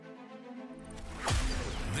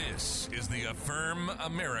This is the Affirm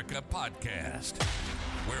America podcast,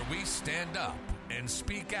 where we stand up and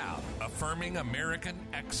speak out, affirming American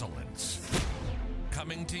excellence.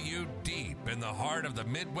 Coming to you deep in the heart of the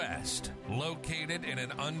Midwest, located in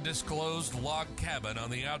an undisclosed log cabin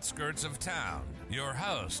on the outskirts of town, your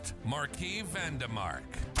host, Marquis Vandemark.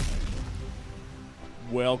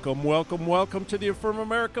 Welcome to the Affirm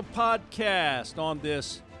America podcast on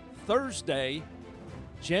this Thursday,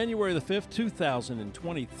 January the 5th,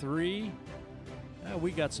 2023.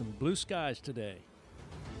 We got some blue skies today.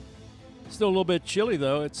 Still a little bit chilly,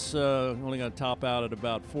 though. It's only going to top out at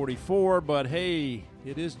about 44, but hey,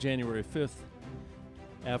 it is January 5th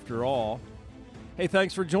after all. Hey,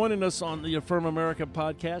 thanks for joining us on the Affirm America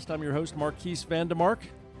podcast. I'm your host, Marquis Vandemark. If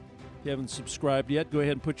you haven't subscribed yet, go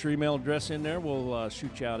ahead and put your email address in there. We'll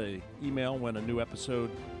shoot you out an email when a new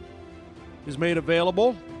episode is made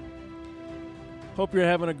available. Hope you're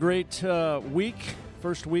having a great week,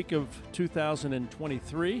 first week of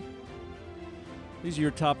 2023. These are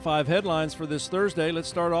your top 5 headlines for this Thursday. Let's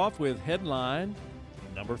start off with headline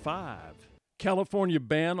number 5. California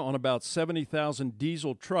ban on about 70,000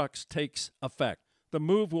 diesel trucks takes effect. The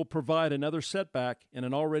move will provide another setback in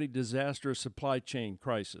an already disastrous supply chain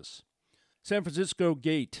crisis. San Francisco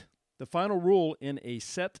Gate. The final rule in a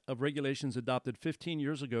set of regulations adopted 15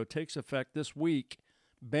 years ago takes effect this week,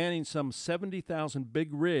 banning some 70,000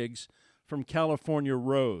 big rigs from California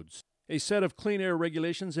roads. A set of clean air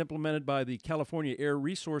regulations implemented by the California Air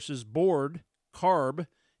Resources Board, CARB,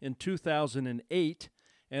 in 2008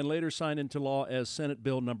 and later signed into law as Senate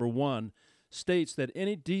Bill Number 1, states that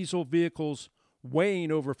any diesel vehicles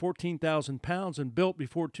weighing over 14,000 pounds and built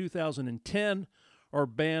before 2010 are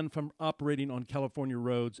banned from operating on California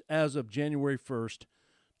roads as of January 1st,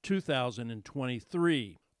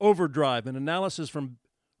 2023. Overdrive, an analysis from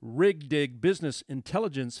RigDig Business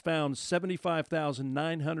Intelligence found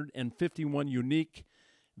 75,951 unique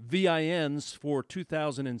VINs for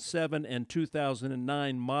 2007 and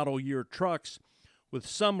 2009 model year trucks with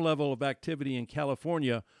some level of activity in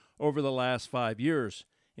California over the last 5 years,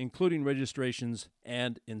 including registrations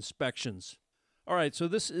and inspections. All right, so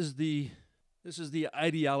this is the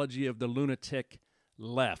ideology of the lunatic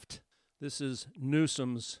left. This is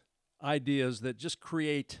Newsom's ideas that just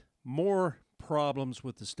create more problems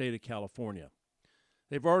with the state of California.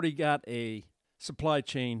 They've already got a supply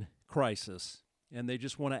chain crisis, and they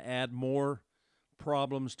just want to add more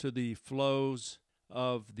problems to the flows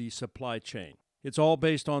of the supply chain. It's all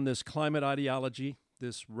based on this climate ideology,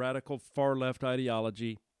 this radical far-left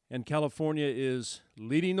ideology, and California is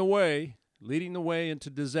leading the way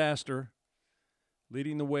into disaster,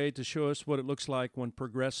 leading the way to show us what it looks like when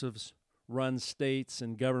progressives run states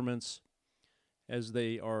and governments as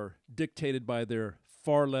they are dictated by their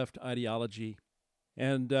far-left ideology.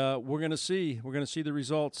 And we're going to see the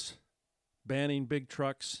results. Banning big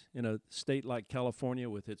trucks in a state like California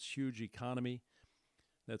with its huge economy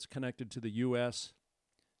that's connected to the U.S.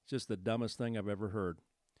 It's just the dumbest thing I've ever heard.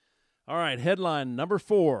 All right, headline number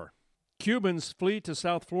 4. Cubans flee to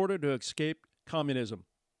South Florida to escape communism.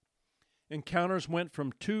 Encounters went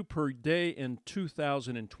from 2 per day in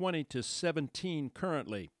 2020 to 17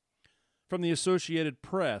 currently. From the Associated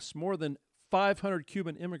Press, more than 500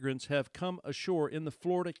 Cuban immigrants have come ashore in the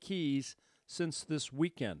Florida Keys since this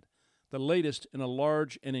weekend, the latest in a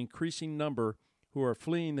large and increasing number who are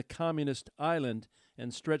fleeing the communist island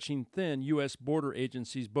and stretching thin U.S. border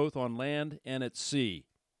agencies both on land and at sea.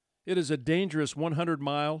 It is a dangerous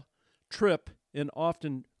 100-mile trip in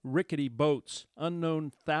often rickety boats.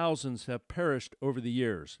 Unknown thousands have perished over the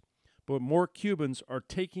years, but more Cubans are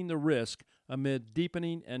taking the risk amid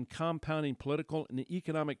deepening and compounding political and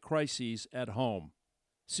economic crises at home.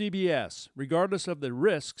 CBS, regardless of the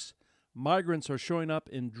risks, migrants are showing up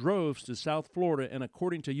in droves to South Florida, and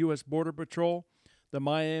according to U.S. Border Patrol, the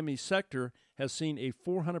Miami sector has seen a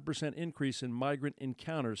 400% increase in migrant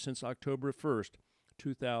encounters since October 1st,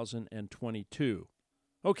 2022.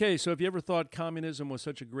 Okay, so if you ever thought communism was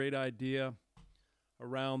such a great idea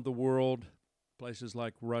around the world, places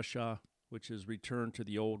like Russia, which has returned to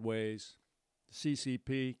the old ways,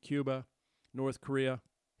 CCP, Cuba, North Korea.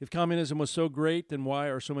 If communism was so great, then why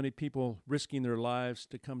are so many people risking their lives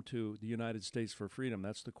to come to the United States for freedom?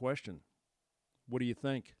 That's the question. What do you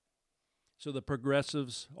think? So the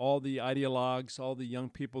progressives, all the ideologues, all the young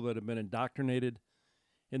people that have been indoctrinated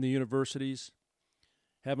in the universities,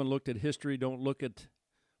 haven't looked at history, don't look at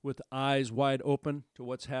with eyes wide open to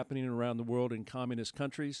what's happening around the world in communist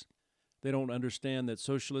countries. They don't understand that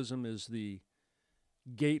socialism is the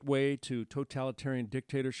gateway to totalitarian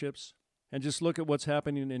dictatorships. And just look at what's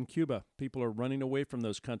happening in Cuba. People are running away from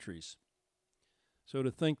those countries. So to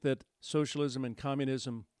think that socialism and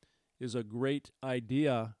communism is a great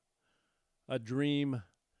idea, a dream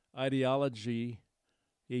ideology,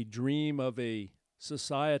 a dream of a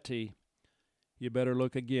society, you better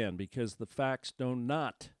look again, because the facts do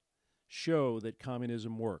not show that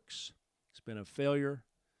communism works. It's been a failure.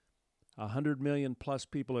 100 million plus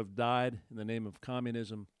people have died in the name of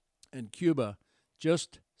communism. And Cuba,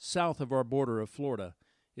 just south of our border of Florida,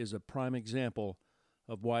 is a prime example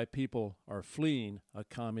of why people are fleeing a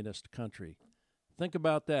communist country. Think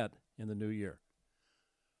about that in the new year.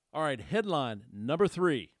 All right, headline number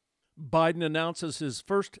 3. Biden announces his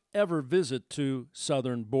first ever visit to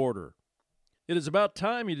southern border. It is about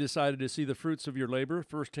time you decided to see the fruits of your labor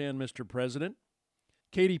firsthand, Mr. President.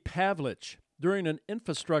 Katie Pavlich. During an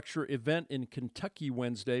infrastructure event in Kentucky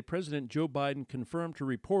Wednesday, President Joe Biden confirmed to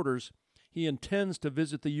reporters he intends to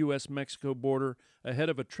visit the U.S.-Mexico border ahead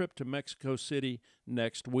of a trip to Mexico City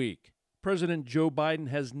next week. President Joe Biden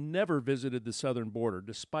has never visited the southern border,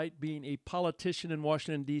 despite being a politician in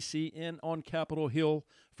Washington, D.C. and on Capitol Hill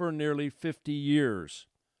for nearly 50 years.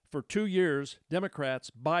 For 2 years,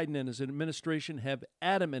 Democrats, Biden and his administration have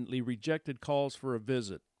adamantly rejected calls for a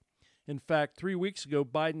visit. In fact, 3 weeks ago,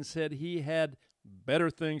 Biden said he had better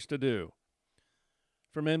things to do.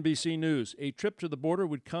 From NBC News, a trip to the border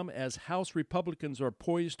would come as House Republicans are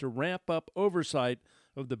poised to ramp up oversight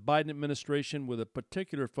of the Biden administration with a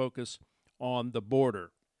particular focus on the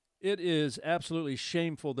border. It is absolutely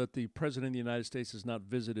shameful that the President of the United States has not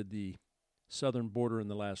visited the southern border in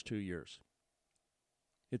the last 2 years.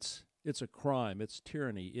 It's a crime. It's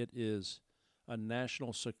tyranny. It is a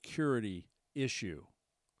national security issue.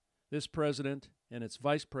 This president and its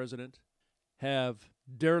vice president have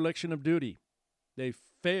dereliction of duty. They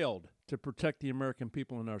failed to protect the American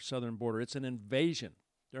people in our southern border. It's an invasion.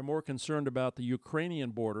 They're more concerned about the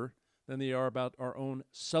Ukrainian border than they are about our own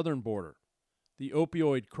southern border. The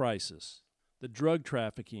opioid crisis, the drug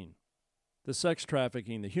trafficking, the sex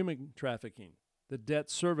trafficking, the human trafficking, the debt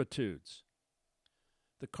servitudes.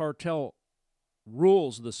 The cartel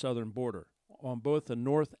rules the southern border on both the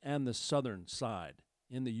north and the southern side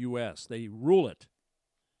in the U.S. They rule it.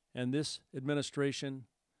 And this administration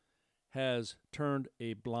has turned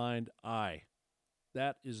a blind eye.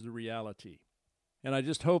 That is the reality. And I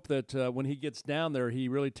just hope that when he gets down there, he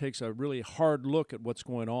really takes a really hard look at what's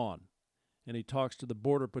going on. And he talks to the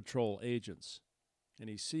Border Patrol agents. And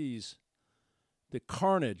he sees the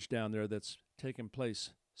carnage down there that's taken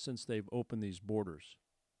place since they've opened these borders.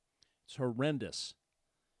 It's horrendous.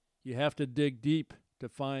 You have to dig deep to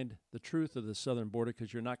find the truth of the southern border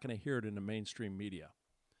because you're not going to hear it in the mainstream media.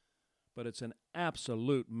 But it's an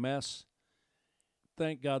absolute mess.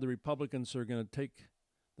 Thank God the Republicans are going to take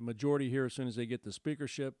the majority here as soon as they get the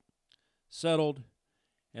speakership settled,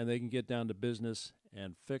 and they can get down to business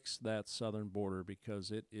and fix that southern border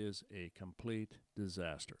because it is a complete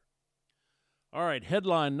disaster. All right,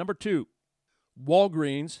 headline number 2.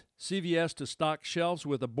 Walgreens, CVS to stock shelves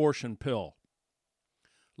with abortion pill.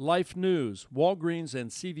 Life News, Walgreens and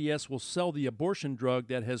CVS will sell the abortion drug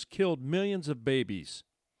that has killed millions of babies.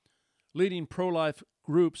 Leading pro-life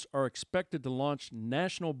groups are expected to launch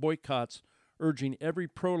national boycotts, urging every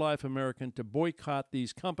pro-life American to boycott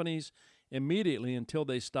these companies immediately until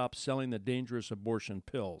they stop selling the dangerous abortion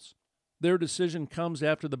pills. Their decision comes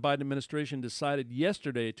after the Biden administration decided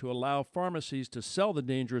yesterday to allow pharmacies to sell the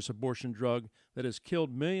dangerous abortion drug that has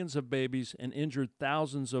killed millions of babies and injured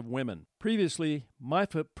thousands of women. Previously,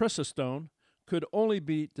 mifepristone could only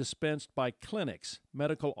be dispensed by clinics,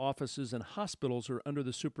 medical offices, and hospitals or under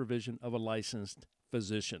the supervision of a licensed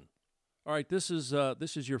physician. All right, this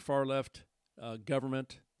is your far-left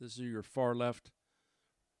government. This is your far-left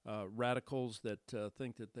radicals that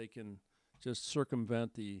think that they can just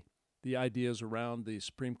circumvent the ideas around the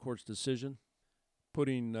Supreme Court's decision,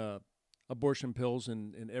 putting abortion pills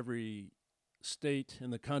in every state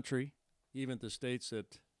in the country, even the states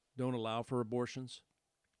that don't allow for abortions.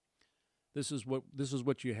 This is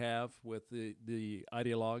what you have with the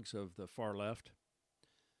ideologues of the far left,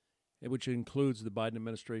 which includes the Biden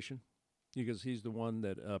administration, because he's the one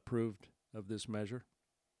that approved of this measure.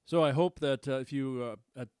 So I hope that if you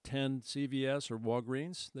attend CVS or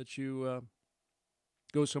Walgreens, that you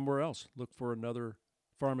go somewhere else. Look for another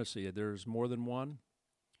pharmacy. There's more than one.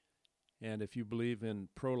 And if you believe in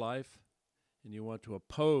pro-life and you want to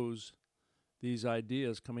oppose these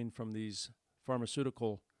ideas coming from these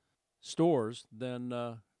pharmaceutical stores, then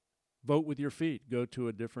vote with your feet. Go to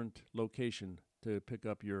a different location to pick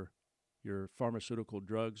up your pharmaceutical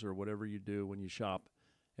drugs or whatever you do when you shop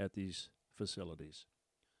at these facilities.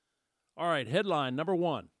 All right, headline number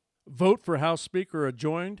 1. Vote for House Speaker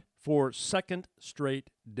adjourned for second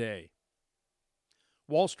straight day.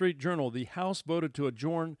 Wall Street Journal, the House voted to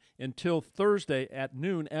adjourn until Thursday at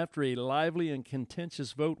noon after a lively and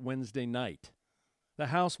contentious vote Wednesday night. The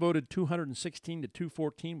House voted 216 to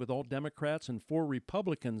 214 with all Democrats and 4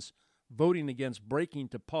 Republicans voting against breaking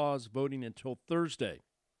to pause voting until Thursday.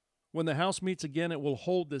 When the House meets again, it will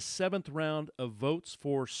hold the 7th round of votes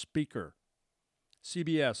for Speaker.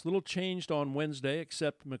 CBS, little changed on Wednesday,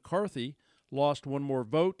 except McCarthy lost one more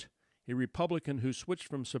vote, a Republican who switched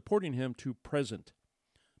from supporting him to present.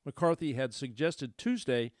 McCarthy had suggested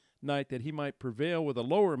Tuesday night that he might prevail with a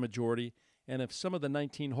lower majority, and if some of the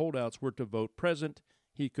 19 holdouts were to vote present,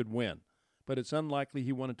 he could win. But it's unlikely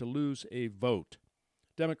he wanted to lose a vote.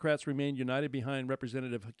 Democrats remained united behind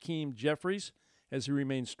Representative Hakeem Jeffries as he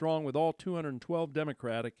remained strong with all 212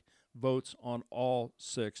 Democratic votes on all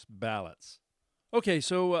 6 ballots. Okay,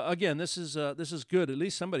 so again, this is good. At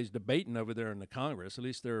least somebody's debating over there in the Congress. At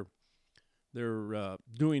least they're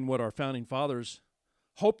doing what our founding fathers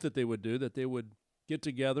hoped that they would do, that they would get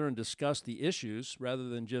together and discuss the issues rather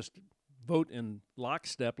than just vote in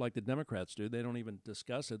lockstep like the Democrats do. They don't even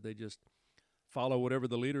discuss it. They just follow whatever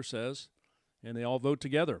the leader says, and they all vote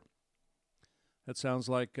together. That sounds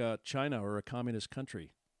like China or a communist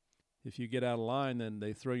country. If you get out of line, then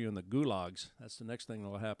they throw you in the gulags. That's the next thing that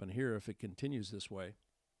will happen here if it continues this way.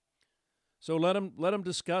 So let them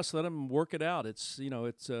discuss, let them work it out.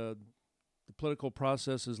 The political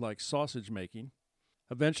process is like sausage making.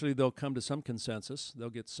 Eventually, they'll come to some consensus. They'll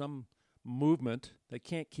get some movement. They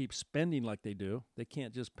can't keep spending like they do. They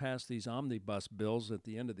can't just pass these omnibus bills at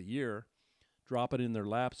the end of the year, drop it in their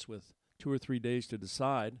laps with 2 or 3 days to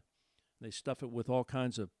decide. They stuff it with all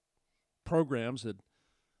kinds of programs that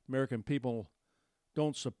American people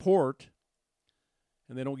don't support,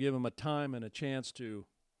 and they don't give them a time and a chance to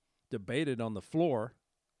debate it on the floor.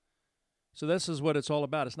 So this is what it's all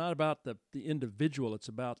about. It's not about the individual. It's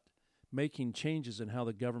about making changes in how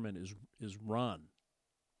the government is run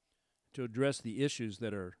to address the issues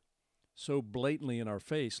that are so blatantly in our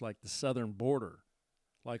face, like the southern border,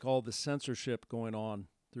 like all the censorship going on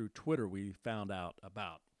through Twitter we found out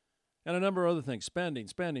about, and a number of other things. Spending,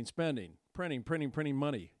 printing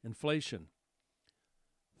money, inflation,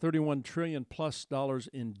 $31 trillion plus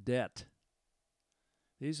in debt.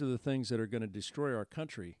 These are the things that are going to destroy our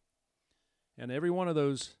country. And every one of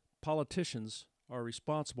those politicians are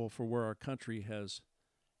responsible for where our country has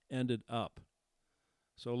ended up.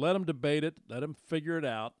 So let them debate it, let them figure it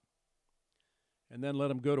out, and then let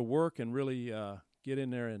them go to work and really get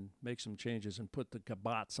in there and make some changes and put the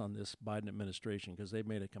kibosh on this Biden administration, because they've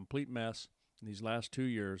made a complete mess in these last 2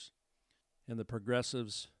 years, and the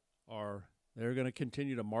progressives they're going to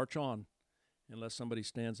continue to march on unless somebody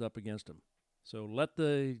stands up against them. So let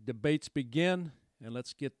the debates begin, and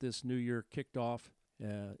let's get this new year kicked off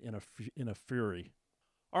in a fury.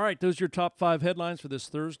 All right, those are your top 5 headlines for this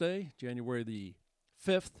Thursday, January the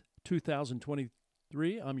 5th,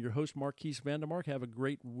 2023. I'm your host, Marquise Vandermark. Have a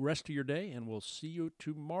great rest of your day, and we'll see you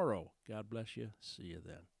tomorrow. God bless you. See you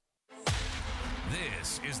then.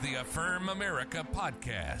 This is the Affirm America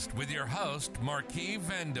podcast with your host, Marquis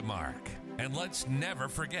Vandermark. And let's never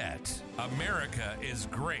forget, America is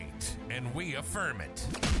great, and we affirm it.